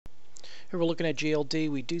Here we're looking at GLD.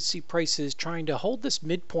 We do see prices trying to hold this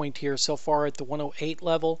midpoint here so far at the 108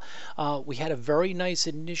 level. We had a very nice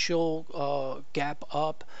initial gap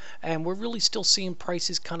up, and we're really still seeing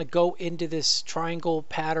prices kind of go into this triangle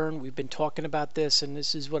pattern. We've been talking about this, and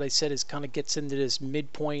this is what I said is kind of gets into this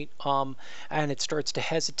midpoint, and it starts to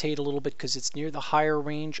hesitate a little bit because it's near the higher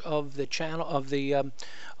range of the channel of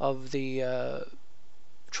the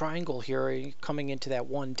triangle here coming into that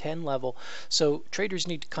 110 level. So traders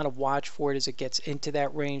need to kind of watch for it as it gets into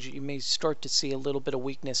that range. You may start to see a little bit of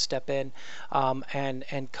weakness step in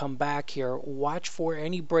and come back here. Watch for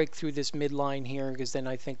any break through this midline here, because then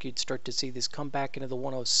I think you'd start to see this come back into the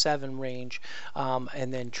 107 range,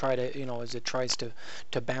 and then try to, as it tries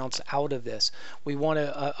to bounce out of this. We want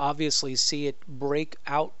to obviously see it break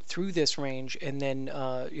out through this range and then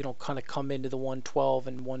kind of come into the 112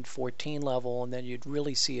 and 114 level, and then you'd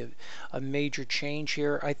really see a major change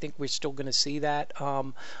here. I think we're still going to see that.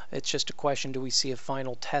 It's just a question, do we see a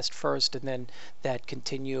final test first and then that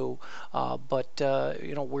continue? But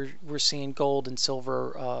we're seeing gold and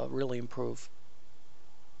silver really improve.